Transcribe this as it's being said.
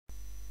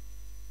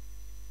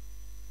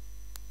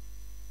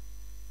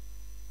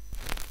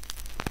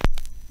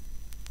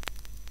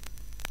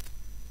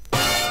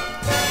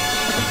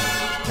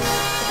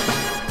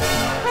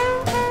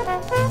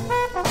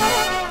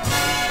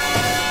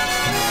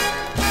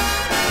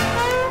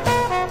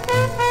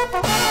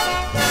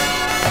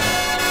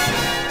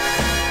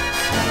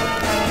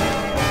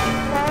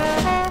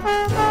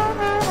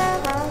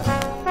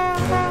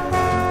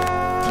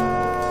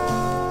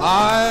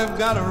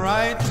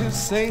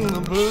sing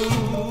the blues.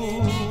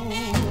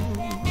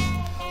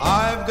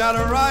 I've got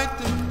a right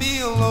to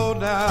feel low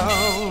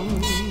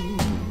down.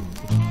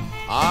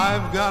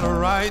 I've got a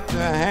right to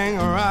hang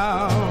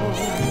around,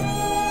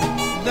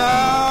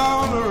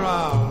 down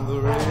around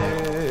the river.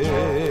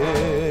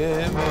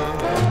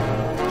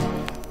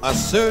 A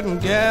certain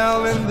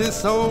gal in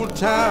this old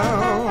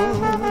town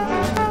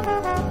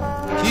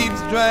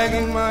keeps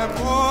dragging my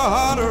poor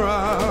heart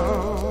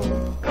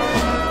around.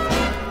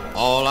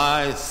 All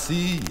I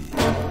see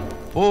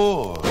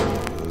for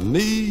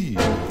me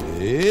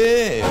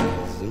is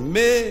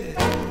misery.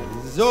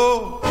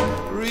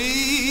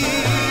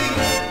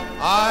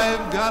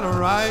 I've got a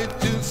right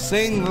to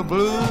sing the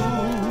blues.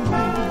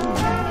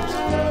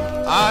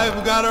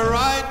 I've got a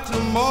right to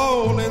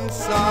moan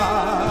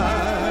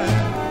inside.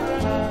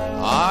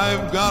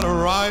 I've got a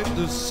right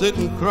to sit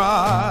and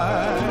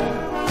cry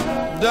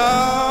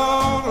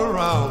down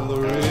around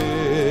the river.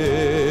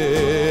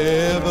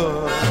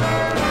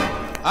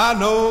 I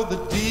know the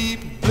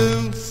deep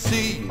blue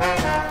sea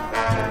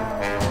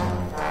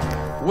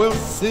will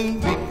soon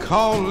be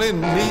calling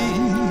me.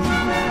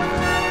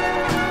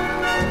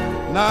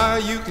 Now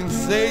you can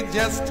say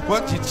just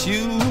what you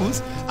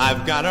choose.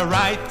 I've got a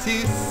right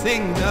to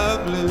sing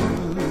the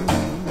blues.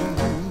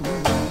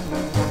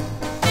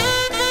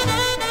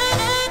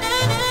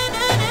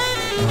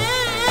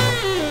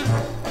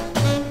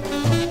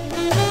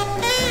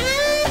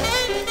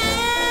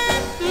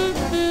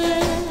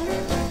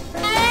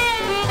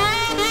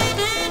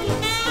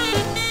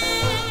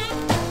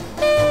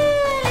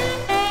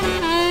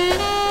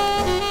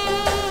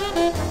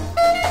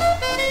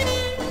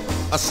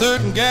 A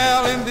certain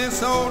gal in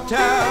this old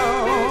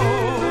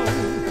town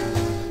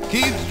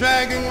keeps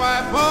dragging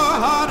my poor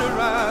heart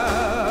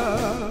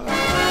around.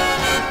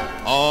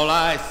 All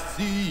I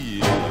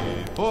see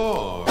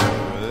for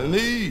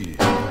me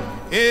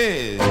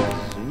is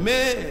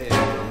misery.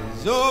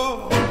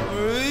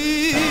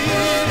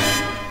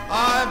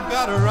 I've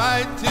got a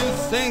right to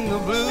sing the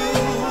blues.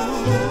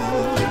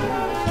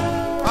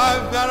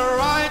 I've got a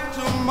right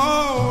to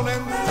moan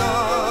inside.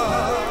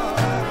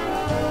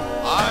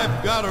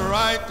 I've got a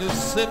right to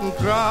sit and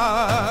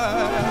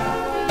cry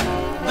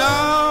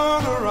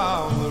down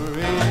around the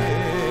river.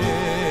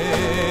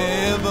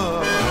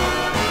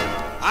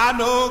 I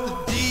know the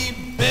deep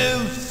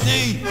blue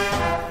sea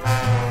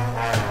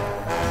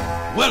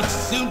will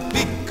soon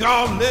be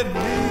calling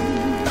me.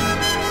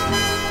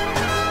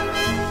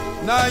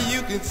 Now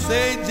you can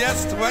say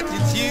just what you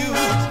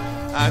choose.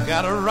 I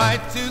got a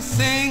right to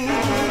sing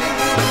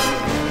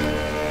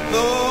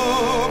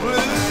the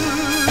blues.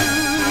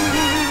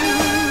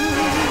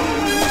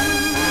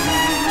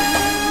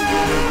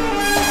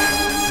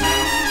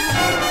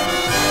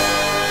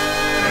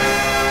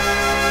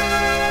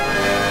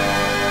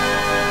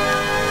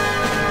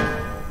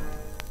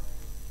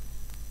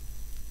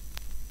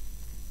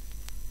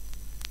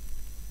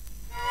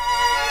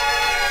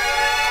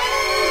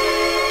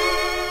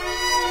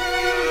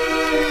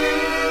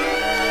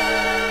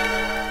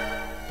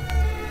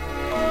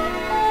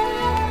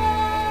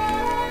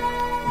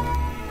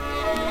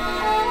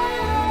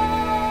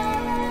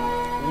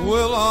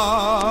 Will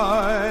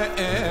I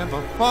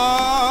ever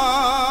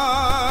find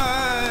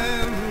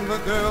the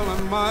girl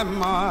in my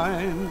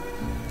mind,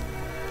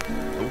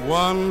 the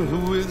one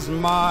who is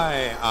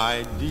my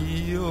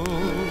ideal?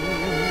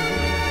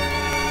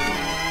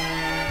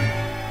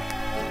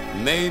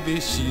 Maybe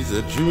she's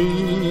a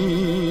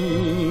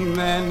dream,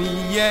 and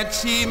yet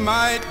she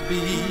might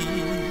be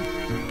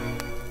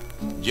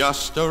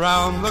just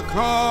around the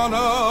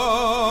corner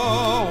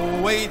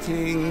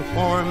waiting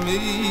for me.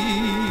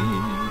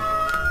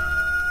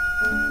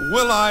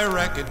 Will I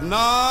recognize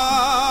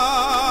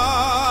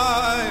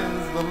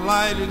the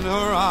light in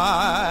her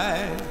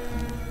eye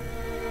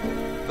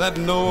that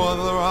no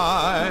other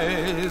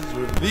eyes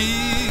reveal?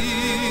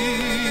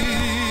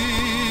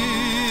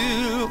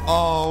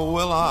 Or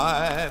will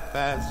I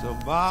pass her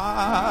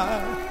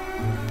by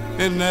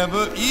and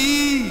never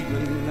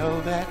even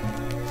know that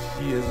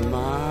she is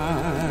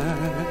my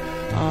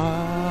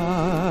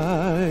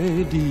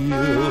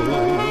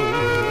ideal?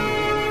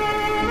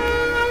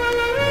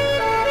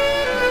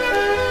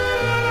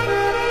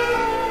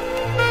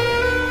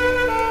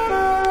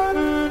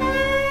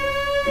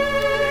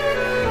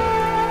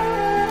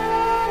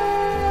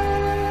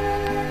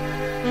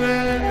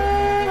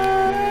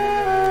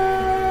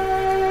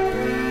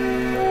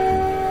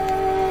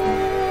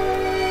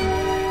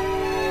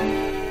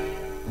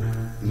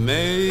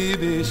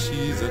 Maybe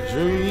she's a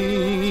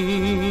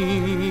dream,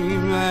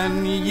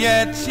 and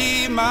yet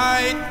she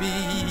might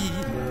be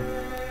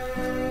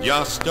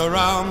just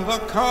around the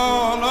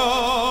corner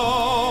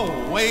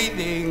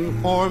waiting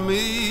for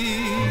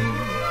me.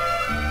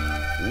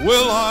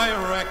 Will I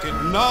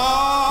recognize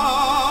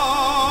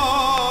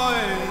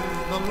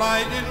the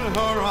light in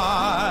her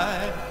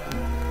eye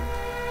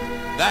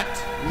that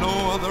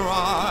no other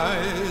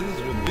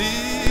eyes reveal?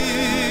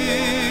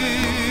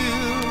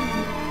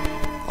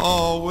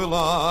 Or will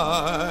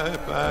I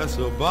pass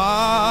her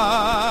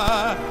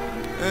by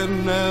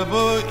and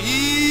never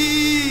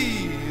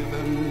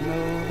even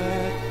know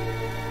that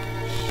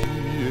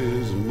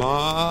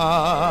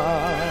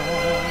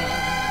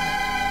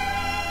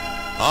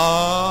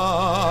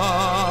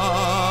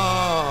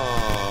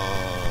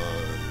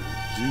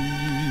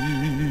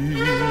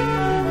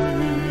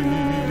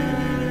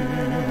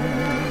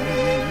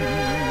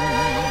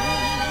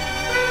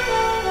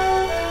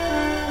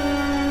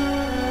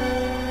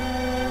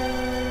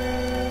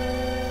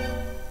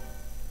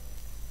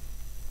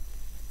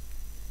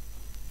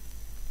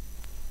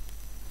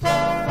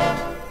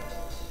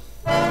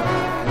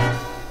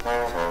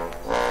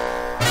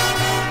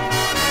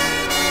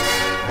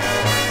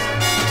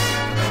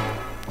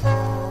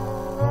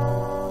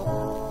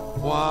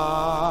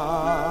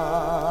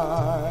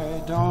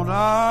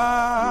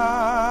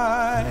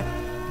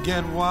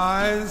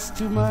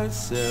To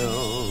myself,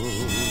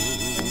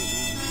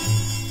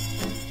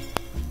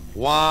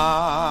 why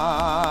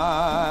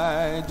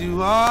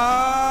do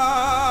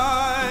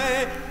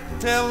I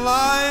tell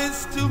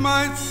lies to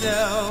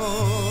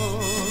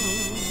myself?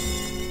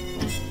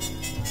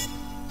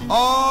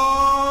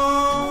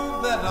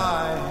 All that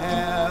I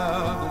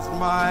have is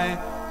my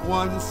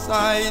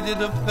one-sided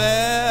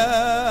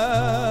affair,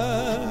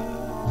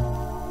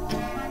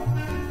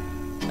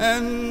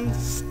 and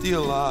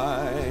still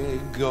I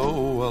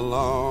go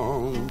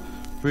along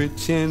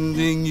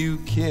pretending you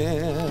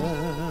care.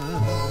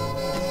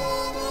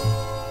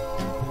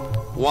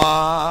 Why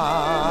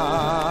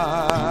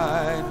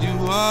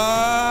do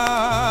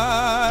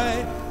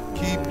I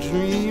keep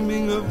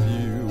dreaming of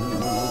you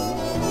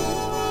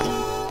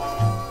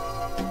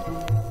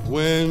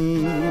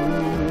when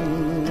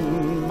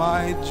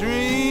my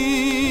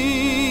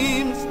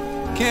dreams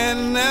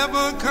can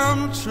never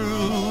come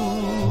true?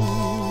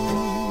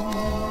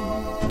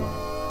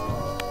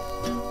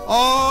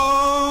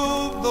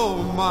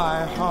 Although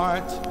my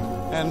heart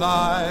and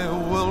I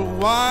will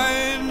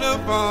wind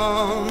up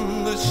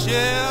on the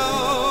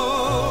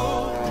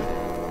shelf,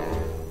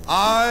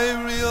 I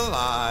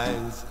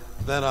realize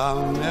that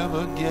I'll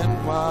never get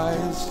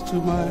wise to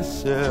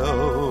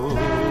myself.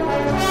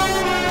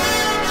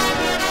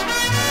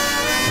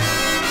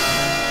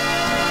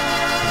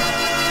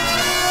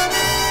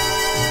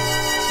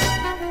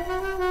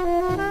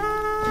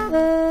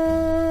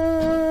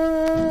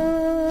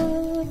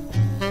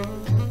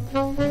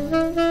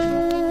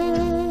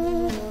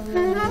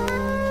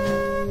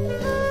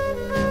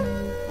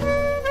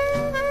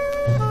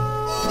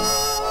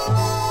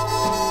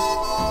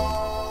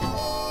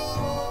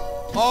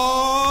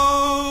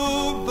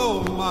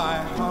 Although my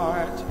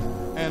heart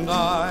and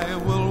I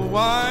will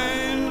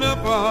wind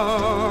up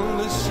on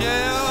the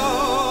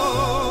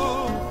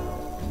shelf,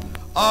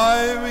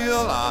 I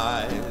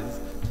realize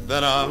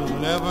that I'll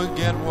never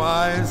get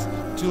wise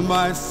to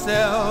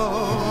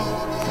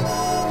myself.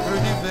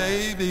 Pretty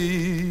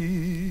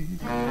baby,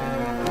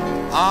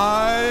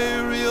 I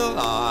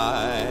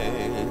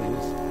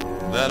realize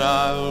that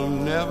I'll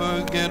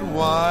never get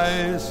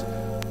wise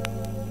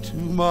to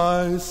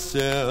myself.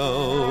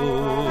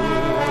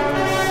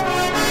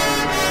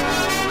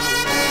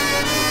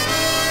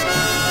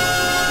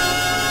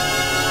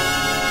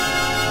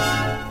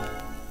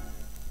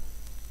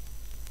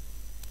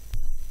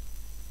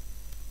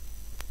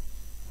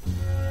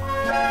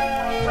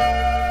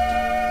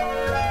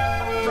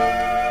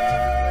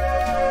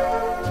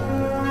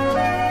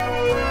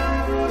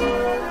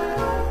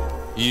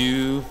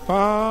 You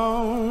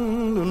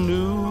found a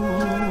new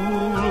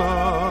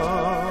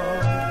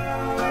love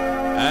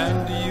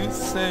and you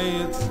say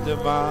it's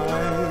divine.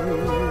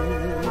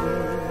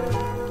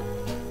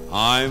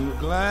 I'm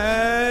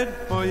glad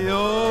for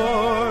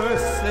your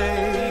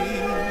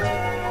sake,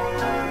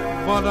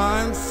 but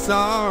I'm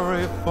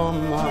sorry for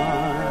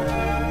mine.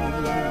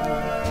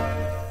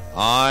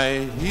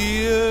 I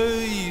hear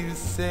you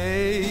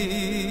say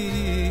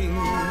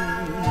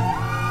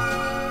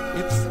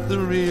it's the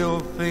real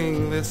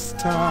thing this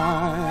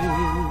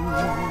time.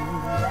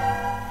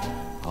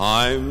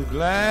 I'm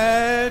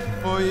glad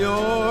for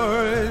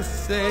your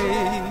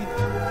sake,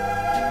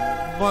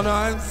 but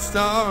I'm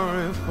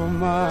sorry for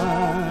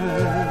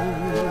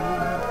mine.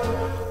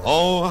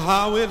 Oh,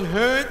 how it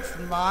hurts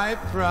my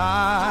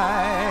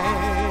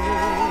pride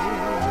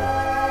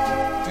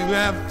to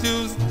have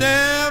to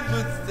stand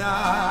beside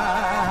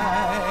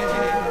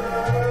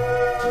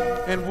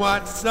and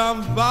watch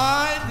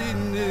somebody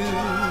new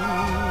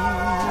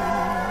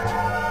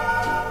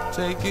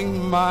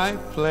taking my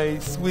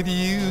place with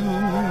you.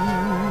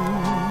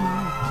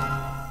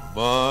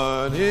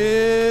 But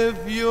if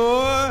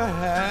you're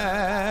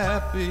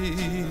happy,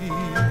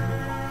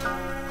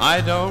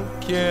 I don't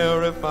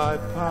care if I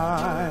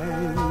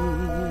pine.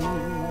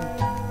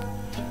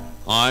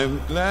 I'm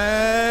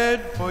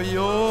glad for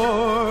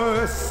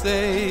your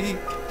sake,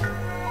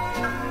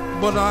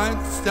 but I'm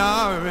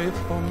sorry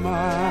for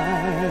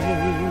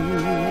mine.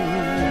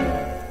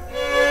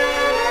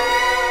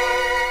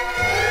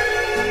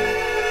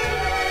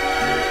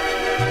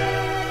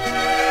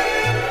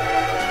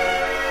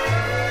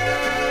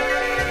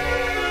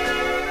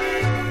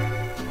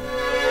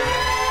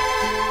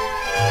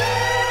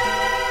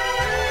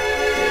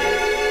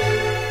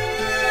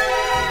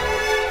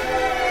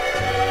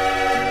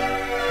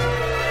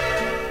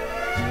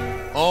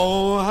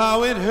 Oh,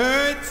 how it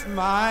hurts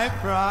my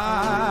pride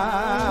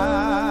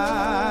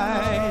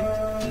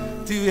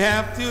to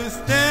have to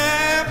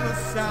step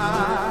aside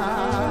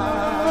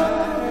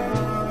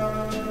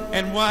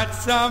and watch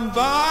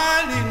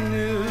somebody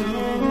new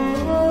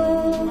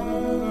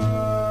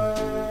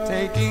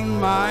taking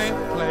my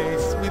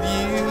place with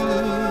you.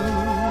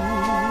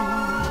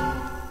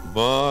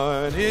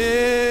 But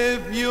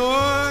if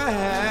you're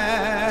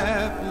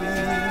happy,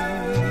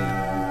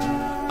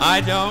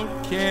 I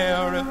don't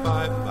care if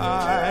I fight.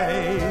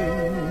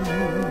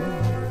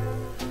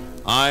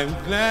 I'm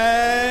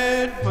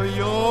glad for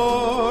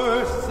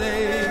your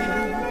sake,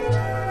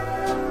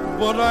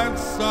 but I'm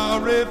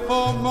sorry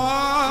for mine.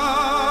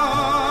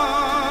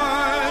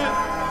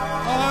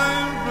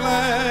 I'm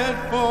glad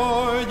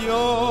for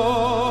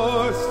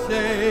your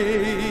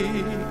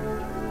sake,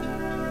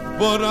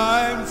 but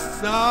I'm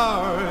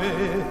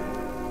sorry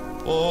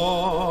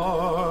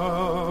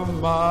for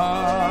mine.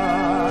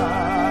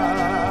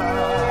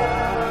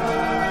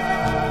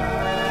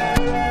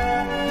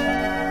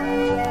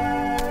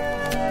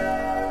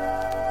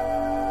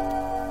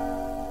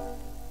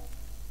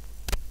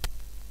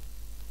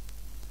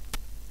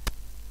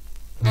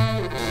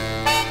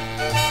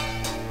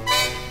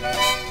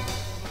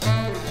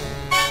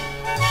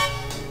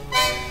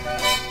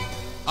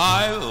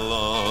 I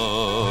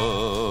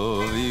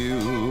love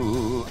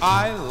you,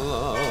 I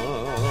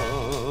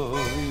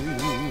love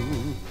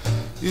you,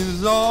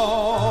 is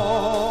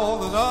all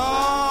that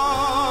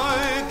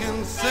I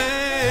can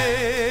say.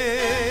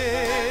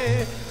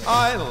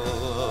 I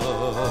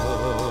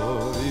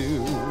love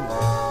you,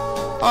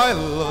 I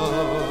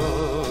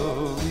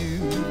love you,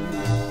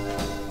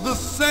 the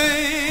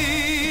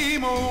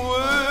same old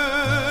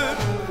word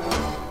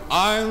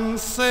I'm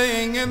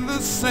saying in the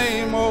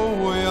same old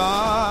way.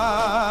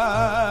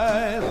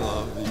 I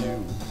love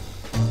you,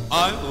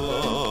 I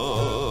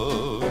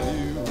love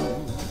you.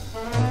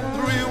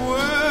 3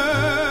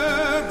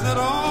 words that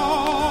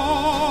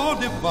all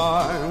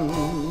divine.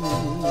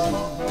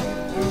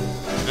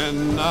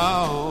 And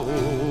now,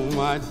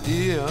 my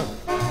dear,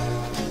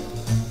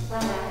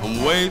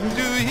 I'm waiting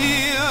to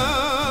hear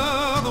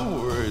the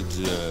words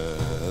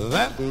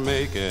that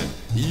make it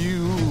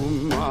you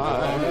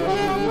mine.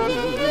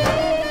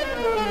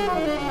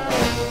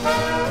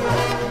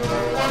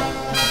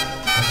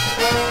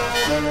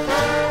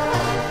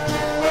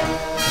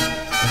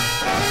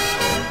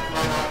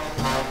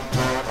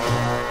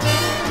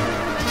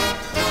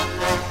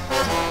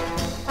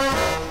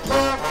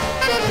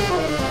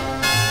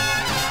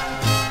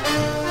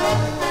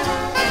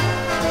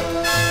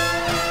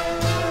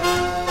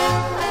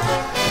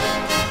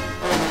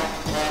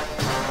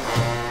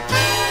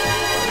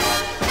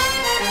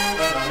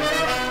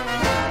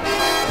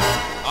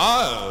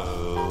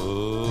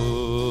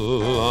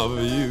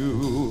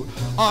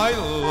 I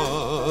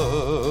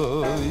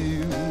love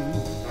you.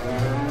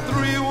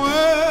 3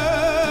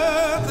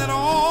 words that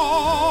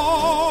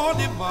all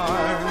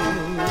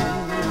divine.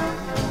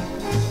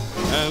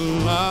 And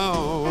now,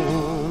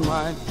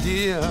 my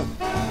dear,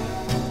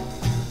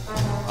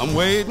 I'm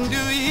waiting to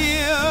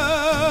hear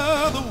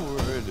the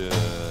word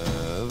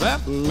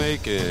that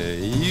make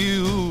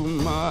you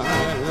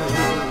mine.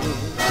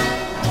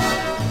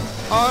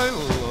 I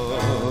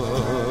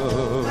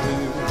love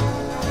you.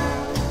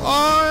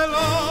 I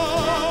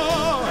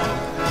love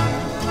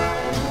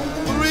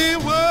 3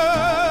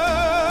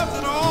 words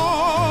that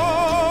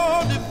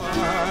all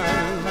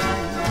define.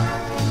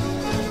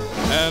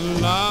 And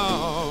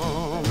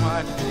now,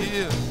 my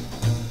dear,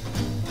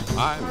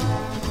 I'm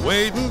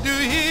waiting to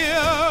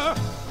hear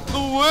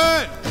the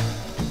word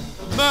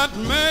that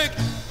make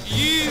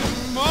you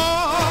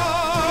mine.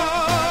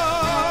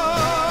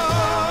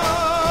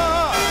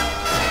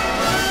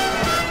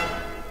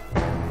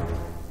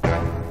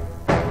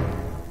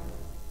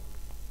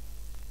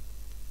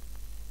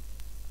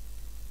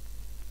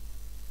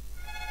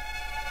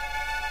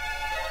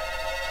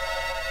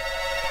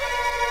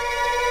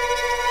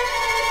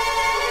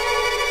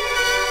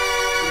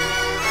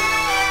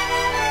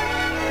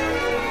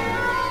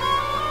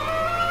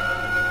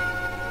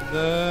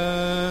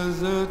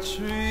 There's a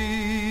tree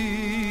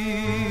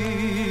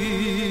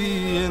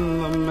in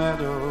the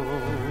meadow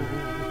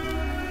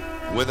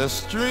with a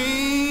stream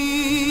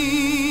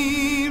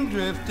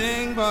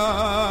drifting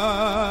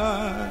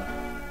by,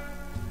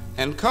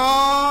 and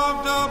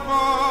carved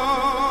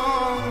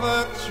upon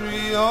the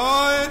tree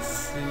I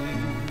see,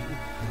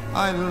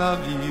 I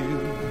love you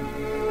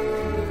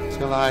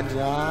till I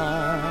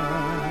die.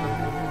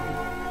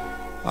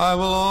 I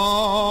will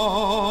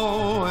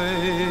always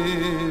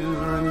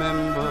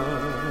remember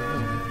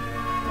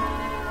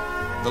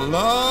the love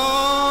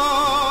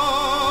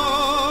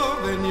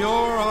in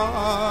your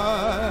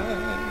eyes,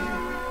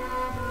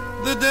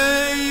 the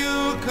day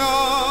you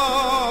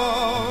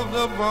carved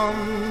upon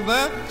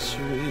that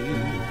tree.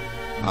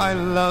 I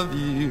love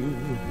you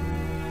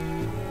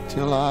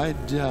till I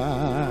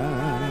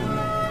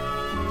die.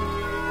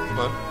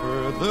 But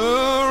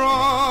further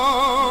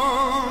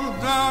on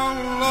down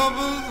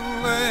Lover's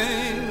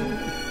Lane,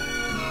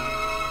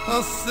 a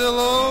a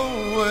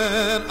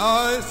silhouette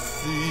I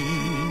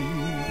see.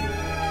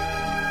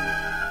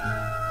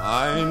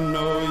 I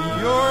know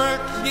you're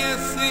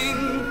kissing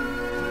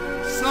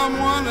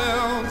someone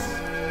else.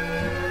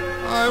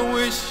 I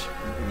wish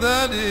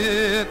that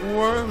it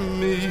were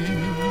me.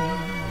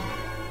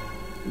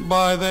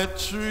 By that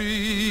tree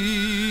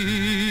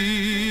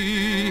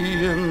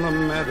in the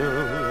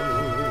meadow,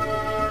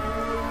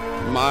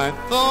 my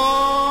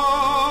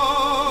thoughts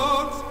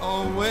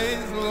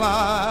always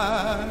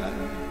lie.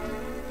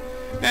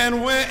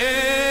 And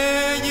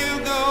where you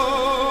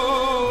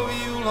go,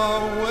 you'll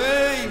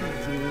always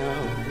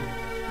know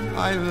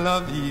I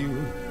love you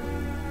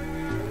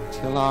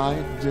till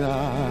I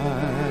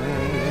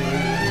die.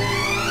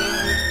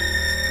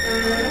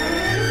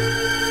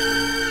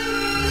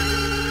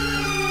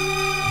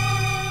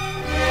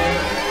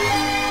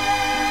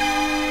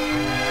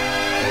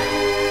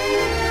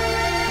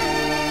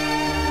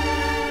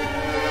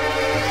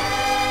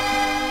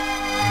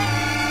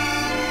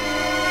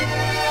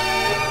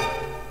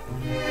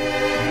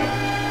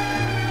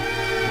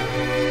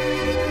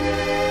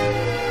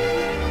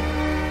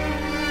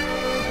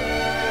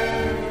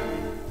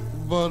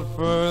 But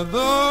further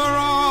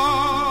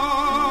on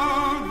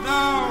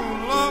down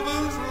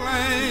Lover's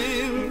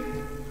Lane,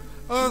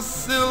 a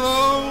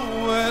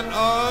silhouette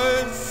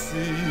I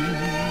see.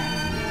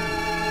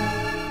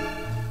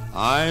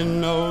 I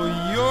know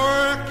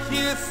you're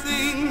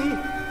kissing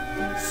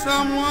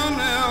someone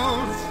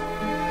else.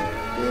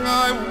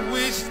 I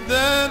wish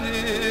that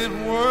it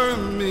were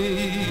me.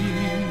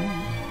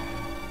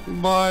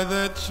 By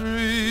that tree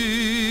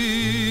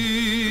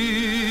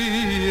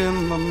in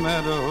the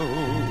meadow,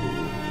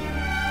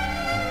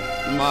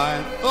 my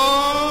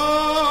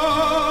thoughts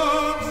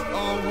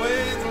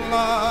always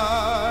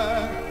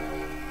lie.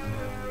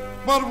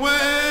 But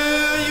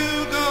where you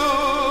go,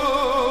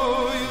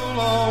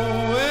 you'll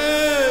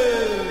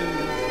always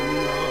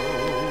know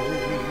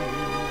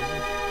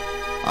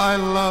I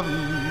love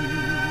you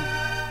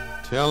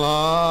till I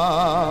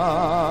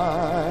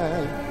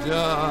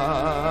die.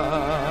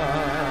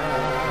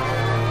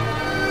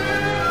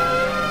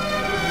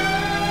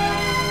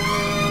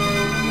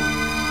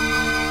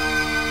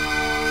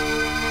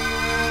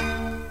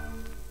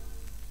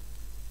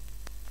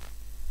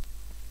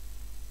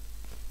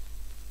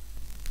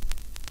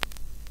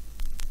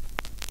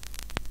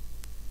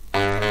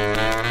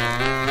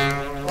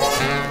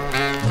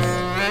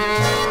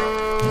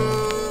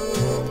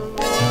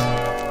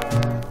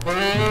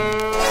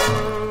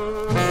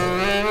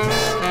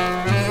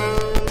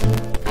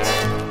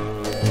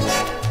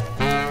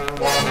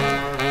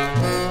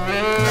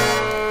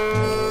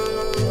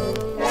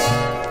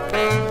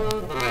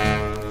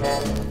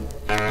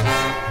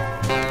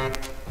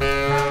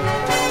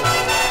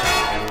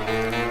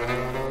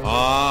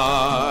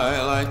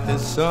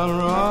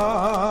 Sunrise,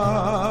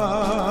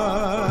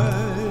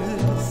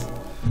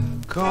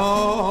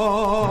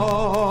 'cause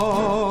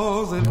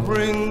it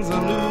brings a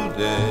new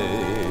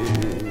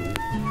day.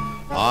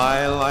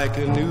 I like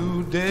a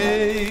new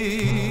day.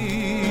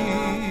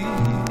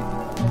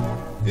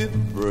 It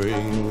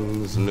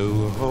brings new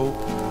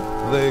hope,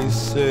 they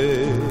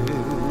say.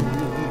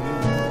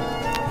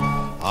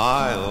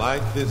 I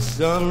like this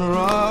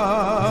sunrise,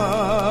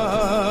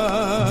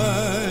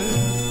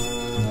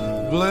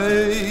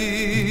 blazing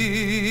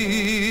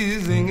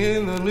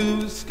in the new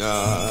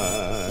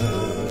sky.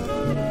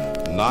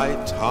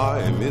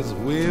 Nighttime is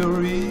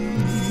weary.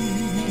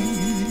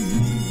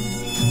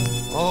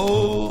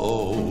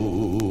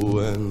 Oh,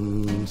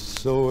 and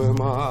so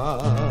am I.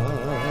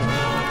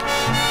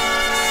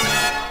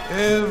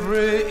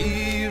 Every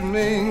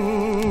evening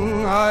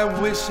I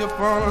wish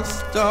upon a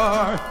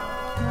star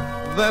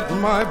that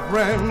my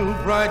brand new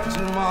bright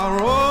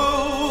tomorrow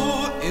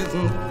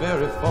isn't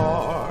very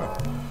far.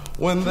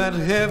 When that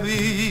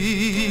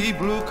heavy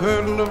blue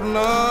curtain of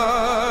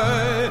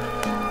night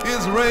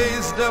is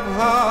raised up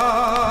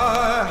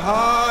high,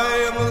 high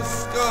in the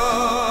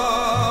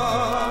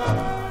sky.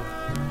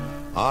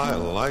 I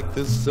like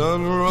the sunrise,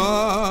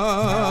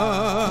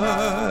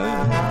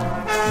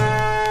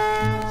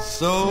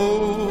 so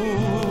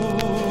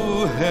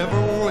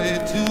heavenly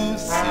to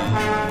see.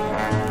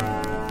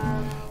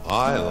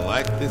 I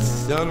like this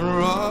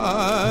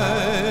sunrise.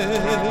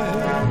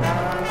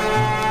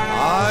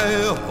 I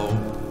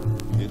hope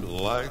it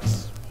likes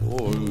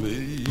for me.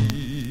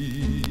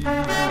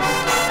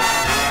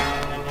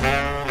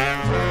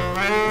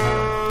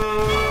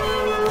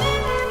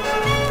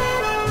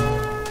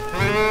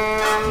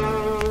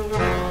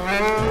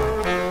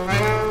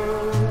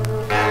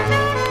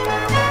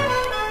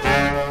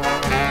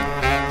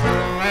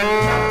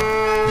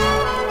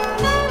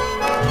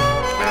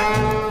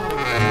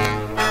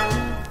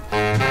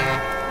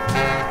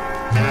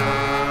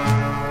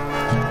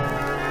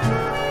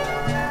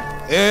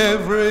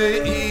 Every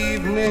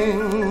evening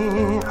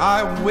I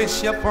wish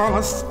upon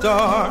a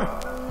star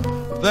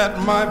that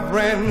my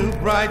brand new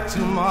bright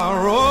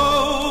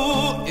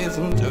tomorrow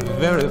isn't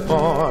very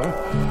far.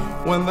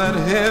 When that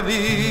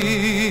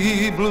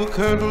heavy blue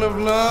curtain of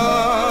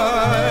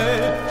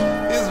night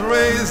is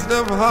raised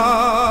up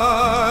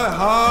high,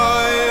 high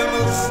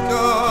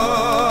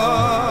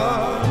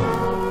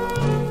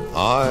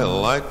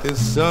like the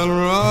sunrise,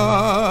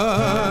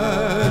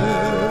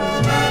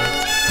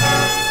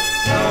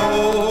 so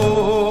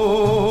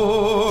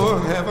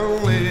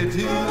heavenly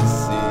to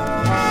see.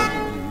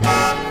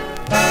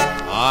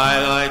 I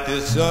like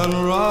the sunrise.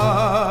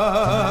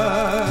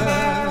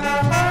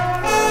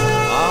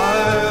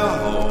 I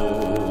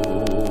hope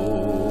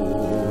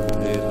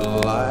it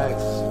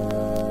likes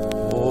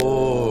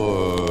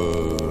for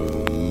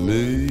me.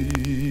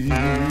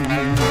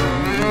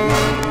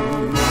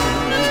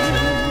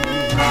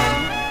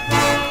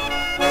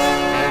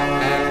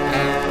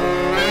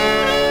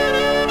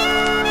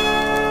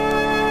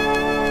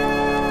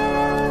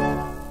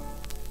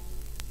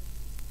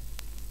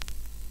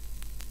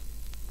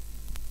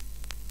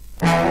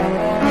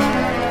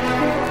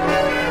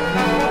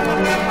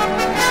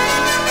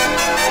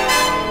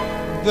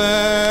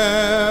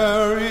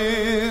 There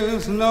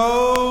is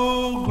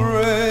no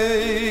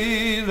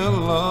greater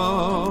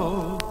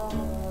love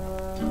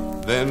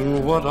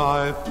than what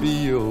I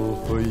feel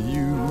for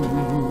you.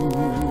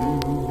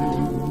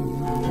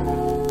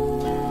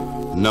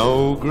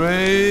 No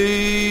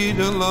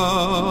greater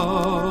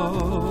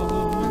love,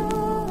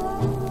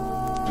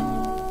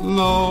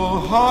 no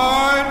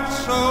heart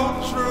so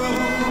true.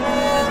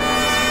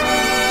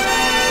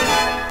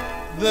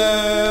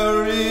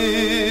 There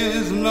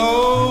is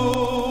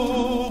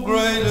no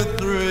greater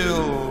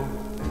thrill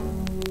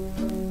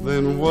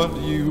than what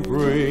you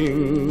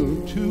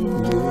bring to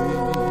me.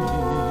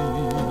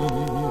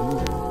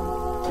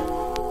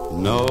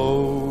 No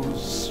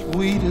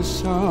sweeter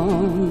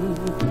song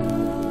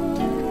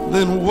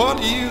than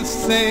what you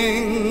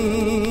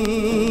sing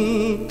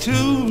to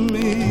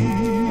me.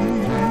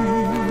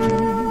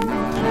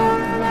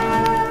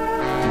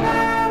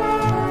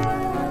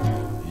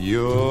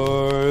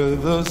 You're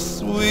the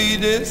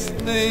sweetest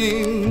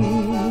thing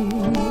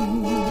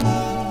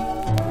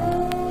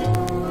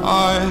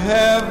I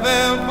have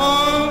ever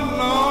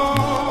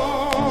known,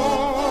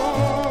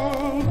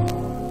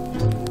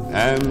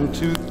 and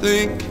to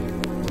think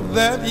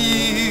that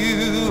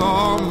you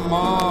are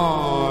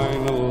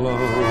mine alone.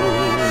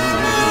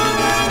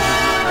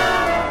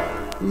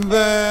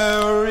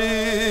 There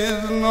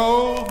is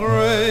no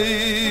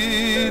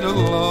greater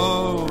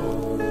love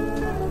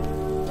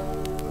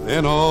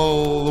in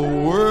all the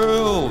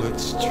world,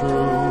 it's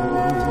true.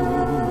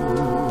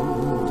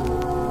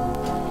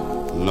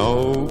 No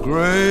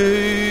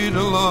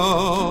greater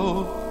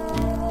love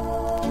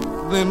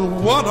than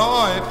what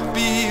I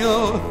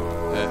feel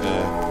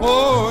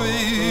for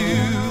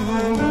you.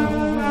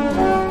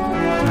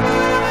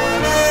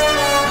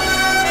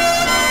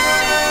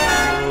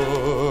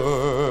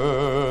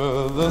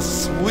 You're the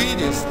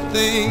sweetest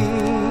thing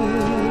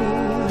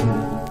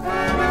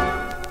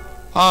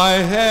I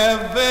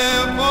have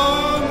ever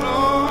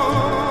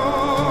known,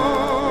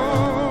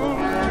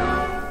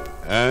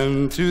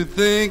 and to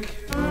think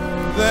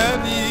that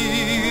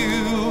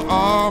you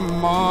are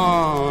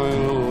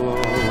mine alone.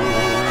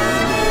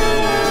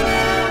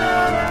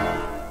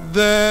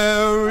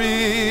 There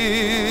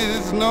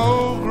is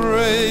no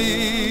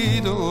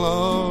greater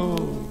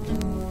love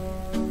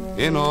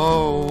in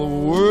all the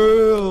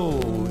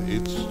world,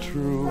 it's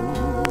true.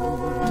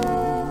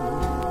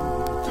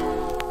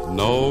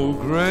 No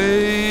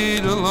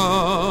greater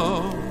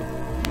love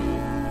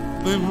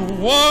than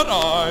what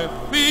I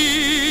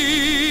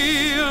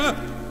feel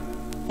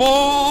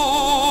for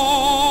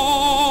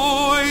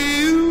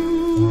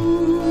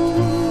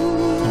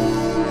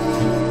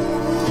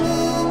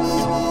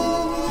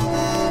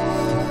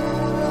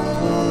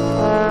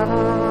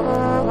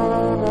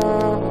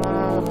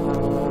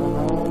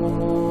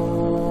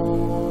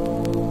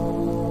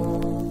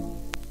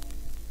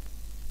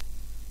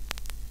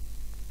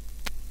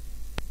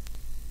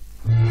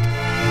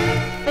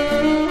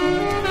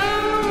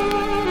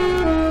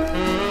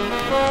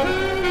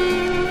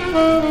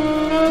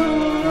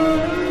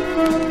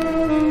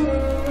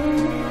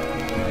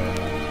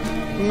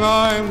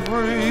I'm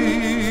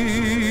free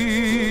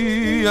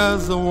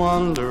as the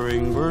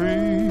wandering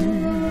breeze.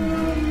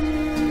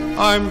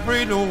 I'm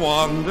free to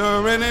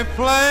wander any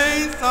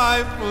place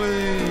I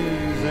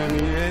please,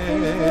 and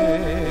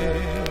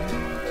yet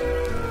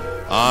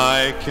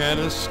I can't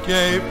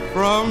escape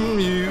from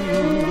you.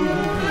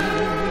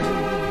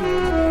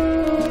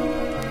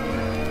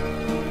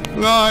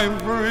 I'm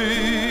free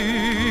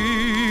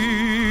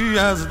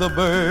as the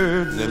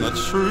birds in the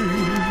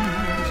trees.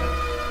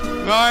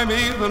 I'm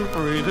even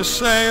free to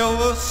sail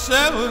the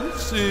seven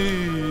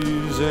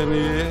seas, and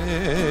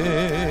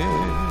yet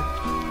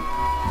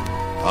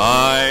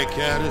I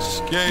can't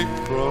escape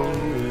from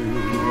you.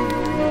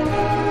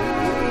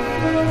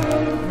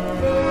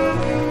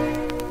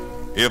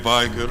 If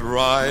I could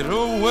ride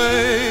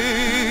away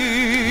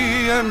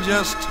and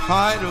just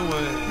hide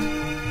away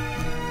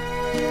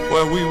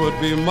where we would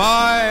be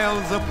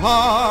miles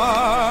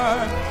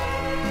apart,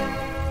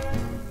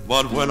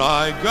 but when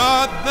I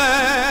got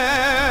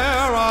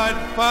there, I'd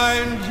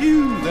find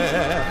you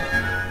there,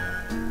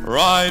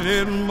 right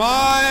in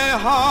my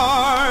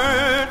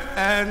heart.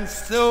 And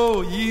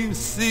so you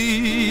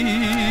see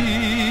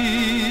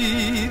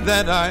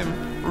that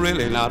I'm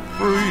really not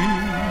free.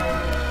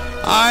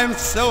 I'm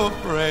so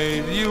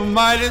afraid you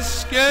might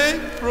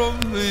escape from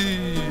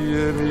me,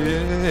 and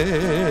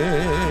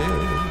yet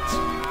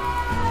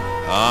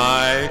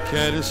I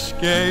can't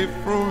escape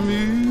from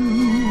you.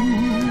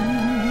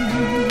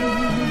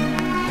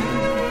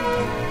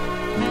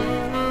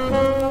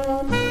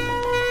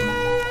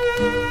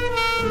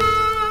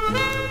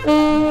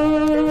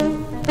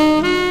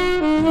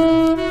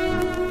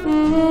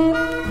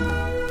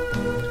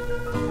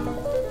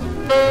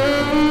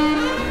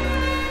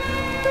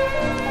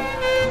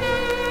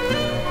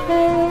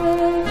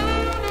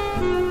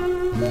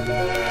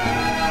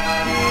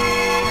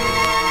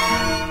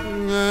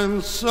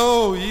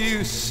 So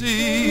you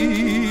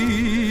see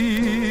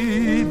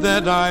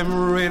that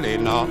I'm really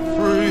not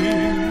free.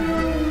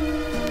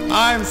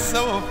 I'm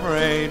so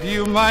afraid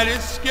you might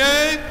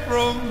escape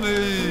from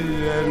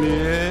me, and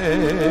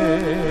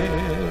yet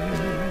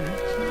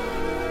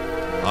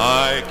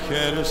I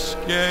can't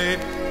escape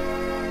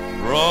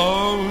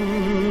from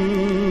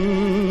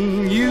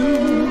you.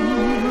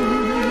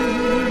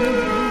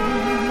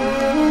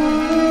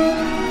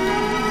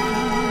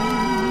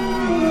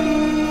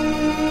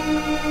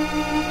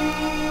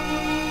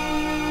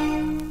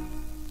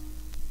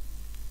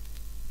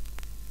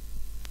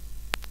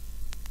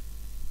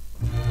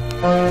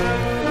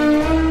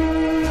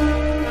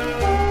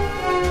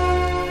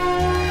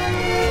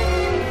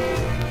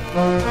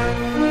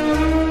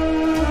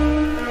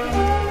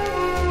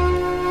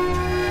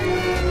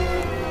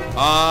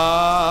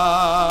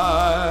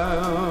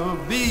 I'll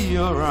be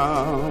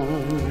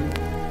around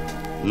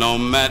no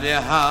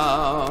matter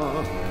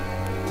how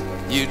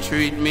you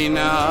treat me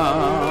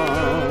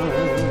now.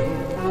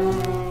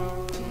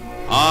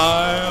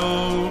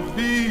 I'll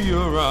be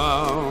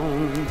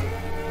around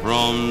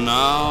from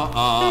now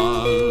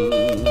on.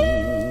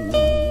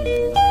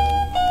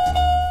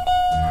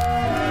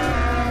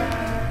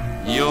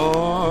 Your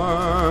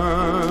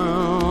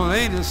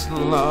latest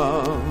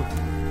love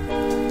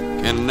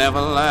can never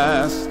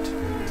last,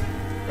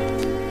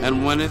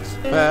 and when it's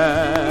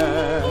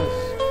past,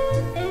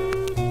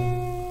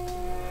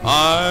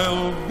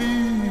 I'll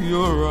be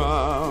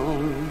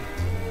around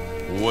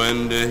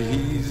when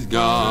he's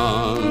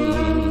gone.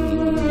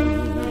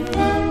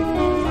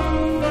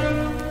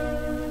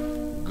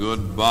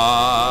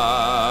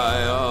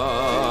 Goodbye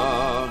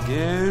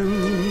again.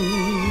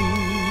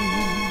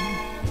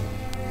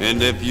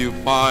 And if you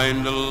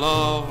find a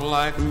love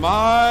like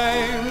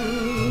mine,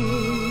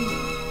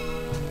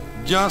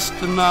 just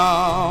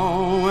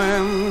now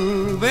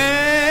and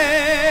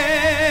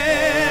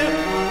then,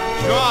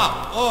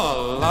 drop a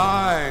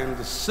line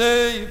to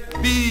say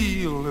you're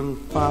feeling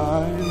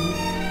fine.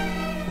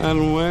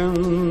 And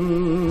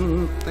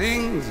when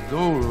things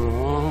go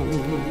wrong,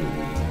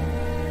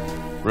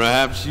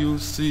 perhaps you'll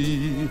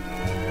see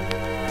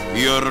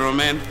you're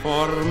meant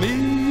for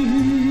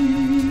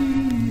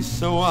me.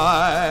 So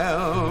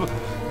I'll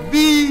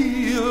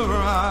be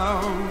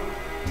around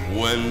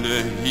when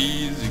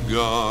he's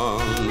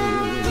gone.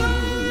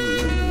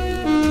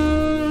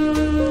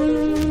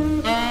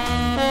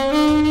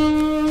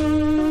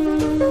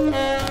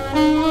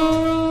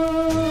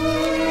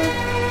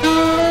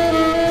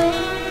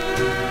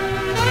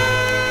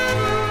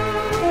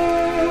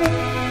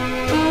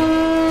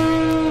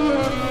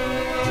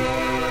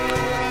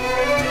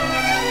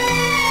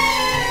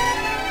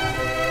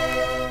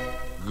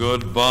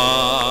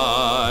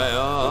 Goodbye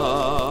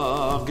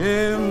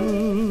again.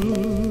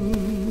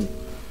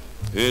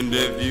 And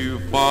if you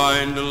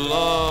find a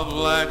love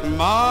like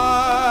mine,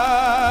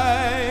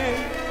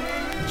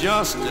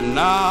 just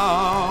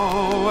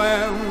now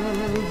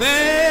and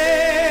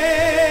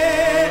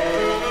then,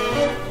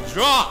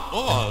 drop a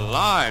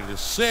line to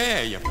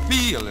say you're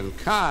feeling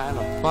kind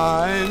of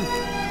fine.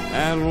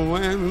 And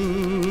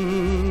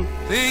when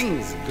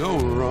things go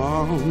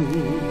wrong,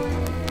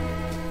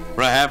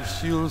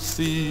 perhaps you'll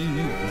see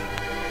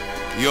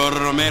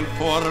you're meant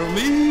for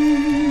me.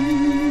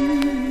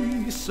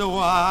 So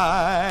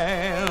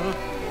I'll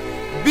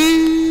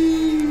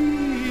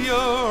be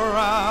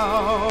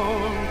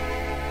around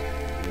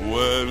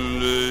when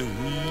he's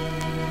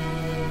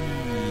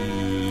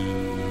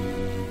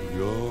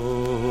gone.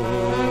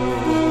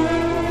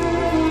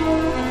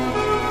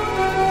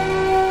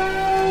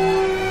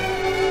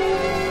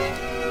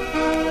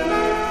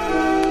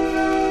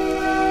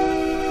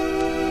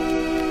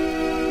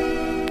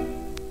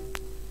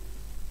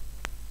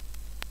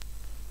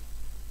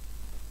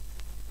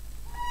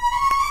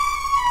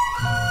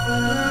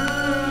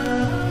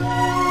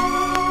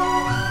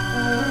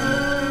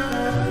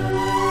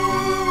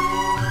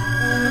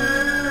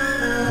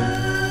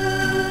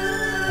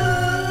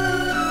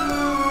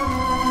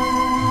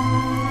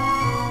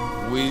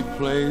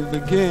 Play the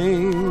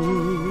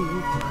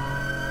game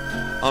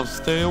of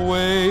stay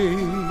away,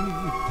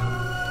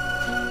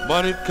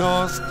 but it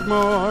costs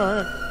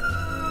more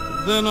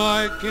than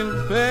I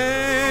can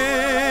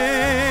pay.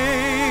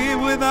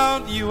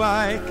 Without you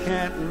I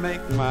can't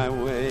make my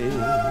way.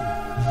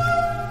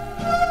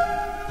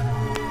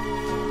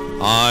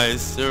 I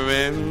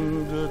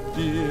surrender,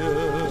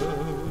 dear,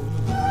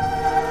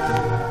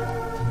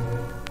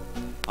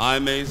 I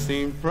may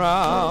seem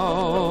proud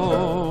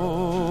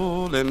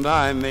and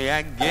I may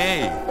act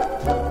gay.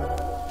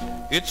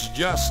 It's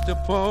just a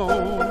pose.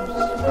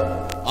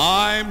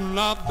 I'm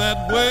not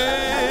that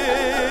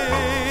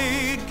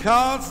way,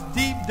 'cause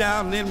deep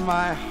down in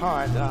my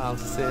heart I'll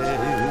say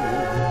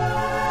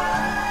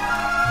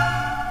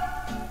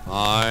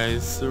I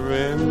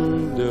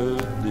surrender,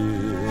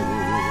 dear.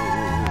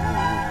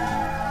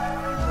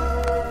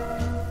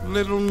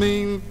 Little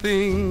mean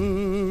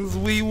things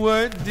we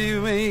were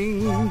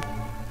doing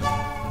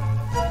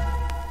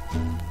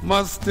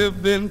must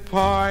have been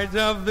part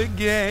of the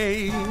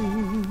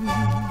game,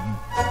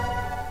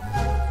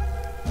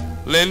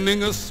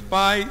 lending a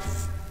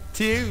spice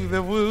to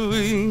the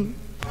wooing.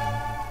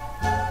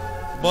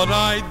 But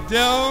I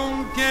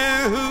don't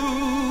care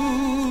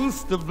who's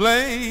to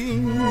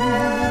blame.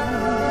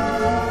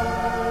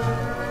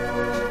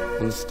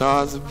 When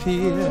stars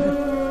appear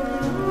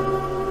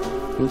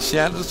and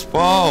shadows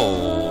fall,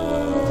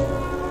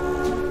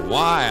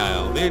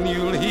 while then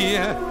you'll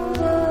hear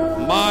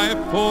my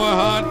poor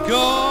heart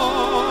go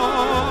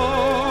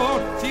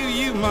to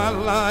you, my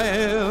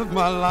life,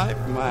 my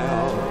life, my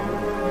all.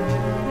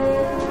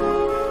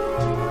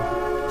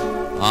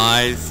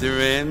 I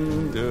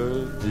surrender,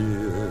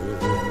 dear.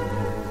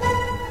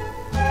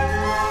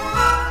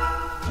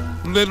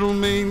 Little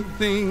mean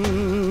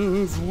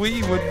things we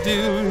were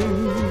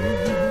doing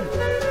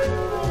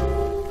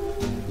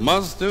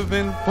must have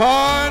been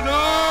part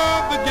of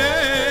the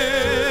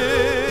game,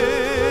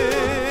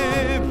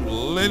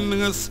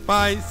 lending a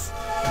spice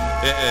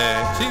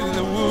to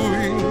the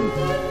wooing.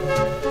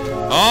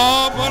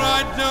 Oh, but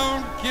I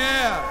don't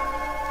care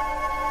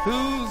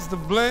who's to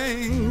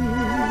blame.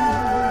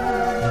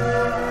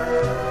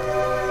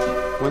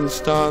 When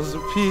stars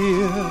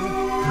appear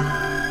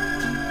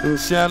and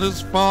shadows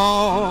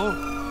fall,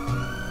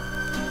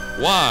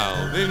 while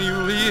then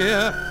you'll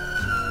hear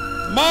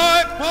my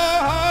poor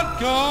heart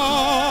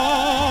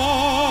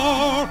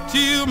call to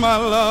you, my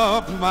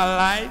love, my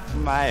life,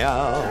 my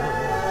all.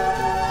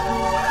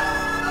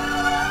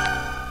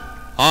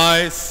 I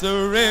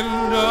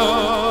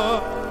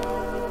surrender,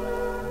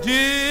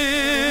 dear.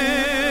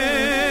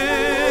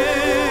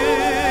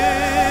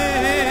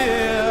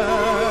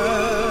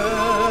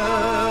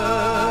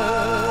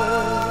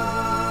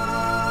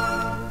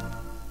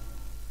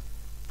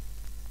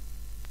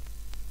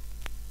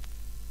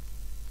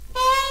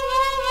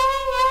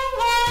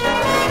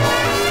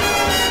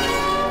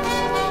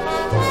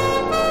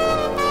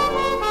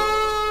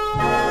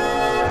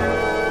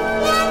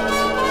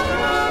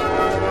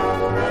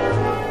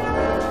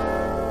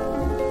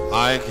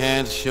 I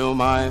can't show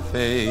my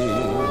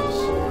face,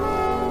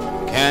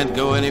 can't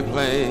go any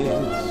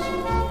place.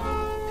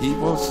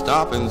 People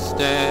stop and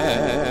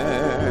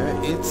stare,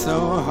 it's so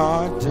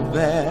hard to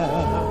bear.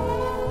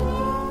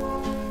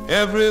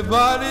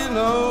 Everybody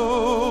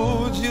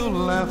knows you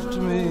left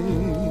me.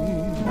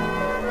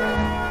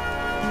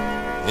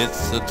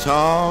 It's the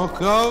talk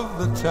of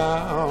the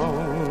town.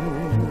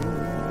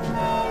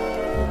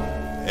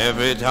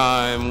 Every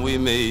time we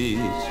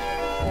meet,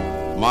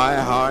 my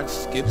heart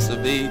skips a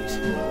beat.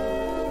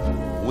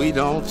 We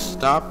don't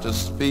stop to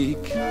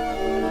speak,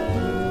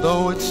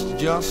 though it's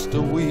just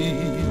a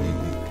week.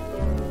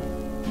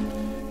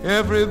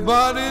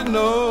 Everybody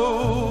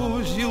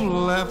knows you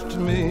left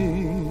me.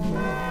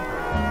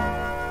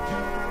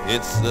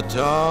 It's the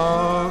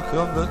talk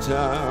of the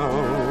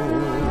town.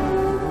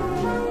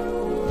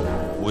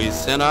 We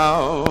sent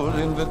out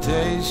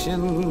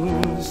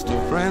invitations to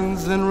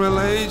friends and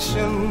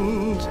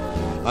relations,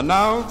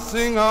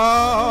 announcing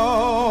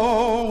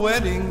our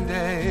wedding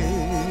day.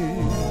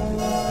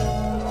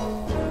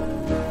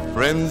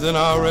 Friends and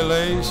our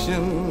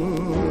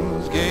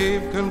relations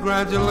gave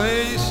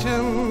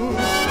congratulations.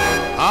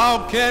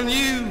 How can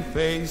you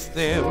face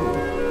them?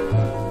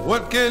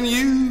 What can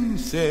you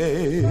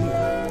say?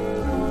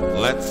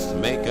 Let's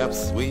make up,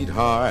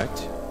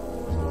 sweetheart.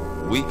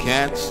 We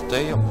can't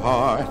stay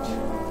apart.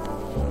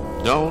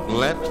 Don't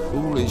let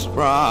foolish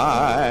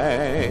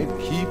pride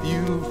keep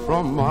you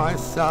from my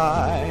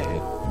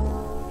side.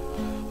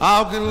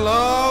 How can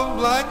love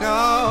like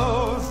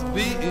ours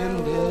be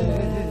ended?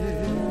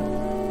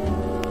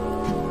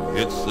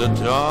 It's the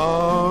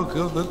talk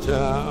of the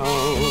town.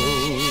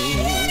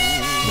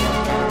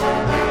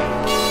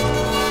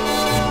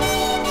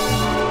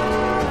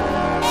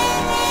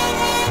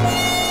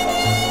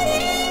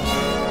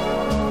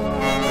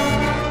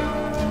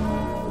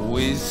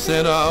 We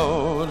sent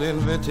out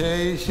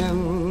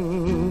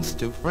invitations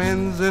to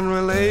friends and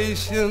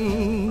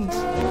relations,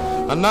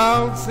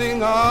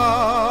 announcing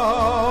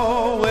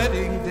our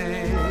wedding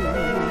day.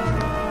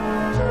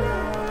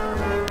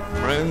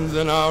 Friends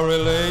and our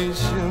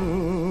relations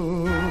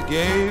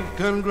gave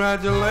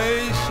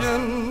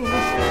congratulations.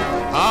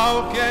 How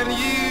can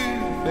you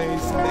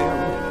face them?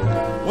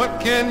 What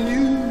can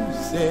you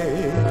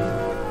say?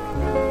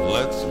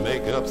 Let's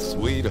make up,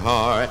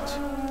 sweetheart.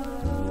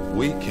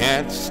 We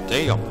can't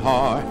stay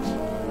apart.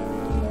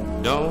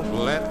 Don't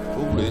let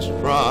foolish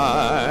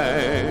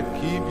pride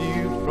keep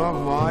you from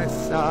my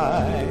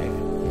side.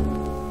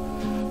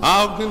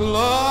 How can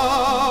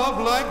love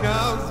like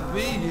ours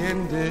be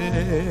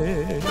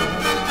ended?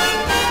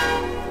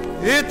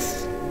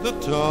 It's the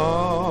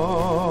talk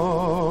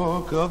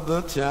of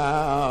the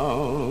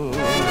town.